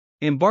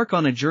Embark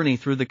on a journey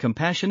through the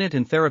compassionate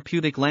and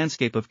therapeutic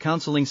landscape of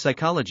counseling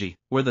psychology,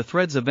 where the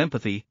threads of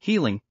empathy,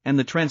 healing, and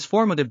the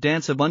transformative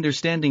dance of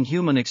understanding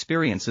human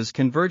experiences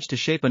converge to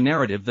shape a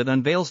narrative that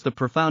unveils the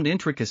profound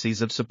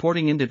intricacies of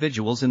supporting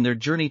individuals in their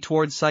journey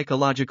towards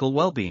psychological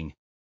well-being.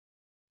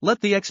 Let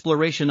the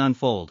exploration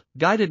unfold,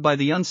 guided by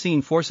the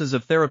unseen forces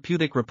of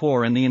therapeutic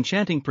rapport and the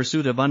enchanting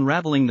pursuit of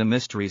unraveling the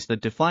mysteries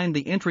that define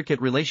the intricate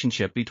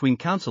relationship between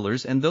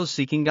counselors and those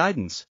seeking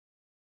guidance.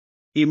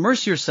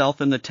 Immerse yourself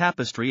in the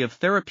tapestry of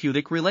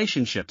therapeutic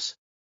relationships.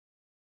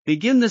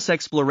 Begin this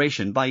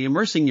exploration by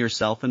immersing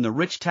yourself in the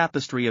rich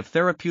tapestry of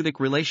therapeutic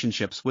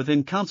relationships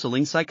within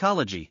counseling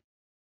psychology.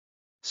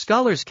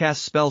 Scholars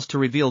cast spells to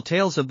reveal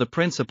tales of the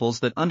principles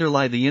that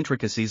underlie the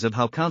intricacies of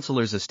how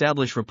counselors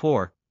establish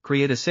rapport,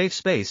 create a safe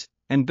space,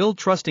 and build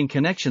trusting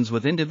connections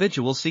with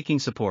individuals seeking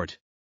support.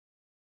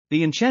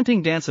 The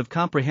enchanting dance of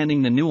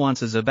comprehending the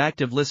nuances of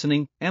active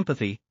listening,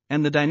 empathy,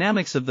 and the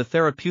dynamics of the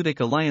therapeutic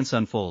alliance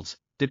unfolds,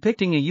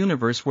 depicting a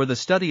universe where the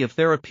study of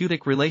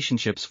therapeutic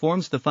relationships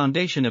forms the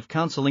foundation of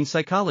counseling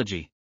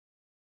psychology.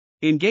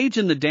 Engage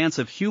in the dance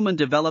of human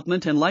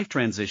development and life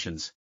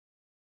transitions.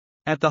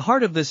 At the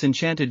heart of this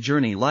enchanted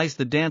journey lies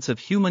the dance of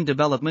human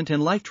development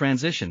and life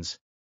transitions.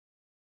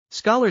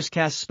 Scholars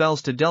cast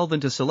spells to delve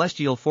into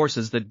celestial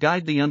forces that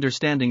guide the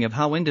understanding of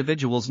how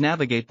individuals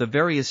navigate the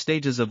various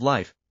stages of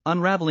life,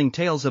 unraveling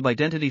tales of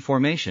identity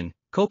formation,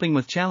 coping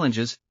with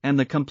challenges, and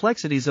the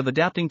complexities of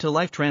adapting to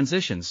life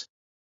transitions.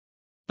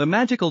 The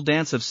magical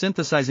dance of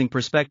synthesizing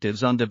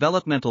perspectives on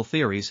developmental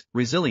theories,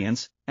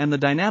 resilience, and the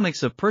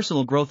dynamics of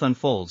personal growth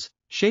unfolds,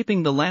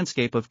 shaping the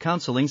landscape of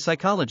counseling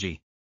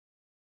psychology.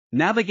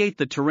 Navigate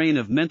the terrain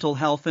of mental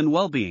health and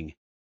well-being.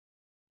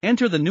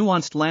 Enter the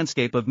nuanced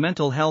landscape of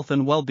mental health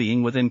and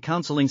well-being within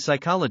counseling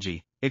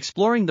psychology,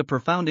 exploring the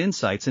profound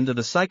insights into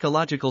the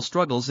psychological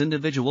struggles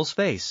individuals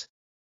face.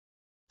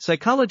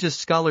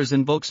 Scholars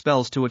invoke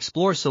spells to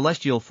explore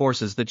celestial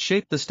forces that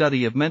shape the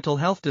study of mental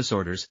health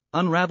disorders,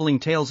 unraveling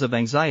tales of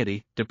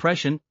anxiety,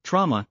 depression,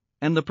 trauma,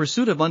 and the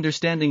pursuit of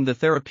understanding the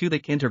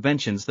therapeutic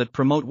interventions that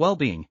promote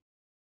well-being.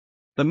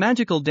 The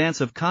magical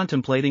dance of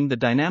contemplating the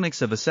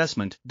dynamics of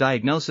assessment,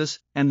 diagnosis,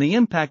 and the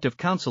impact of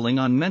counseling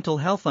on mental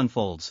health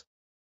unfolds.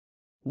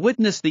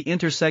 Witness the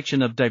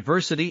intersection of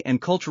diversity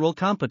and cultural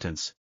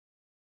competence.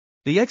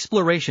 The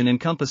exploration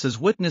encompasses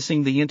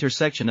witnessing the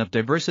intersection of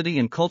diversity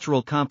and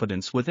cultural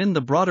competence within the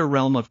broader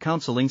realm of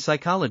counseling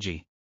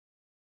psychology.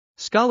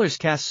 Scholars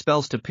cast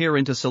spells to peer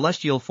into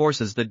celestial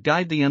forces that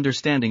guide the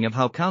understanding of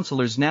how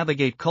counselors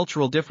navigate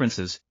cultural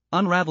differences,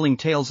 unraveling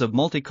tales of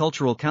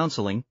multicultural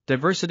counseling,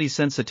 diversity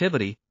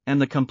sensitivity,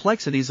 and the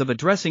complexities of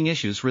addressing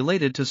issues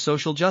related to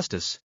social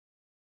justice.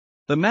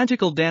 The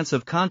magical dance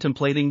of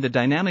contemplating the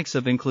dynamics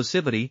of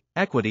inclusivity,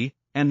 equity,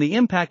 and the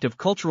impact of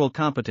cultural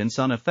competence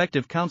on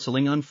effective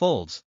counseling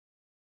unfolds.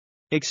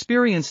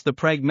 Experience the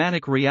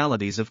pragmatic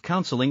realities of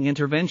counseling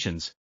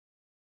interventions.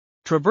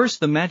 Traverse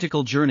the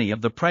magical journey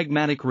of the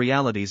pragmatic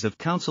realities of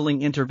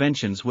counseling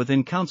interventions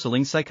within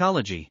counseling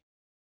psychology.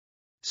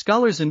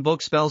 Scholars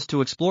invoke spells to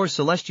explore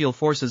celestial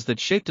forces that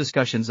shape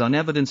discussions on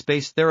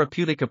evidence-based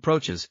therapeutic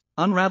approaches,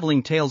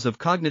 unraveling tales of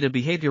cognitive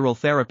behavioral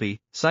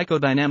therapy,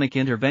 psychodynamic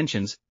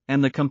interventions,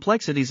 and the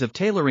complexities of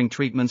tailoring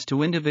treatments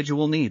to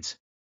individual needs.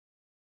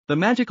 The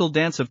magical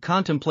dance of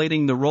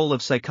contemplating the role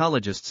of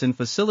psychologists in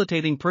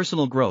facilitating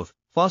personal growth,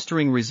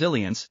 fostering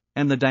resilience,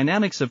 and the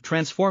dynamics of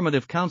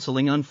transformative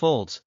counseling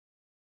unfolds.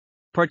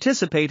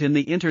 Participate in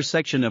the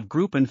intersection of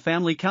group and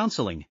family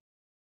counseling.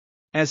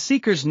 As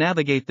seekers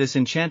navigate this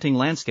enchanting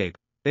landscape,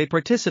 they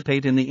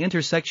participate in the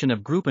intersection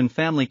of group and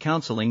family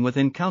counseling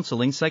within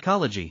counseling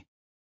psychology.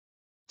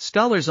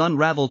 Scholars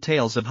unravel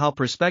tales of how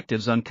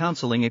perspectives on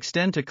counseling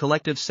extend to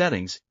collective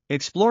settings,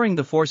 exploring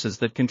the forces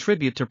that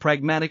contribute to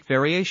pragmatic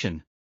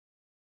variation.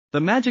 The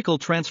magical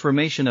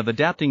transformation of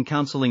adapting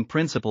counseling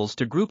principles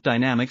to group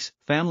dynamics,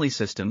 family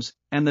systems,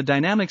 and the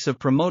dynamics of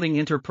promoting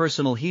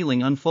interpersonal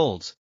healing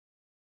unfolds.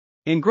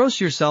 Engross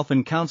yourself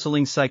in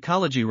counseling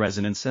psychology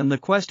resonance and the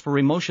quest for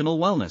emotional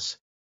wellness.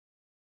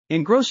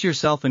 Engross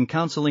yourself in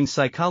counseling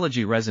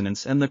psychology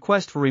resonance and the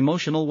quest for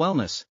emotional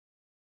wellness.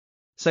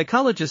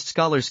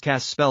 Scholars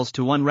cast spells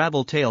to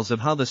unravel tales of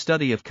how the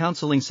study of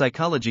counseling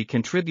psychology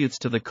contributes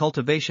to the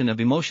cultivation of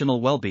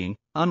emotional well-being,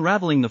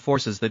 unraveling the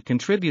forces that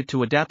contribute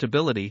to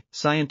adaptability,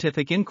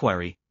 scientific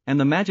inquiry, and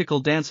the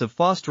magical dance of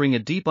fostering a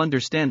deep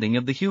understanding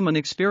of the human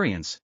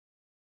experience.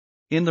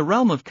 In the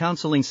realm of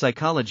counseling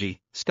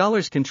psychology,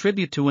 scholars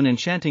contribute to an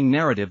enchanting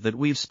narrative that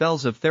weaves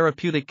spells of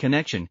therapeutic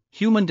connection,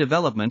 human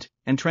development,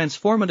 and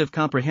transformative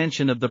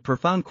comprehension of the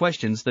profound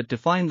questions that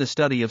define the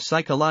study of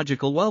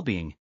psychological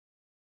well-being.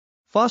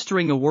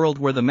 Fostering a world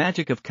where the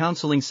magic of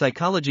counseling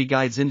psychology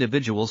guides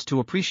individuals to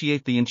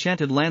appreciate the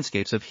enchanted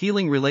landscapes of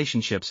healing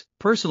relationships,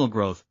 personal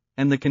growth,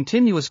 and the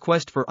continuous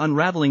quest for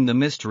unraveling the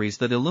mysteries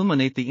that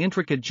illuminate the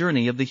intricate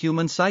journey of the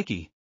human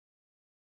psyche.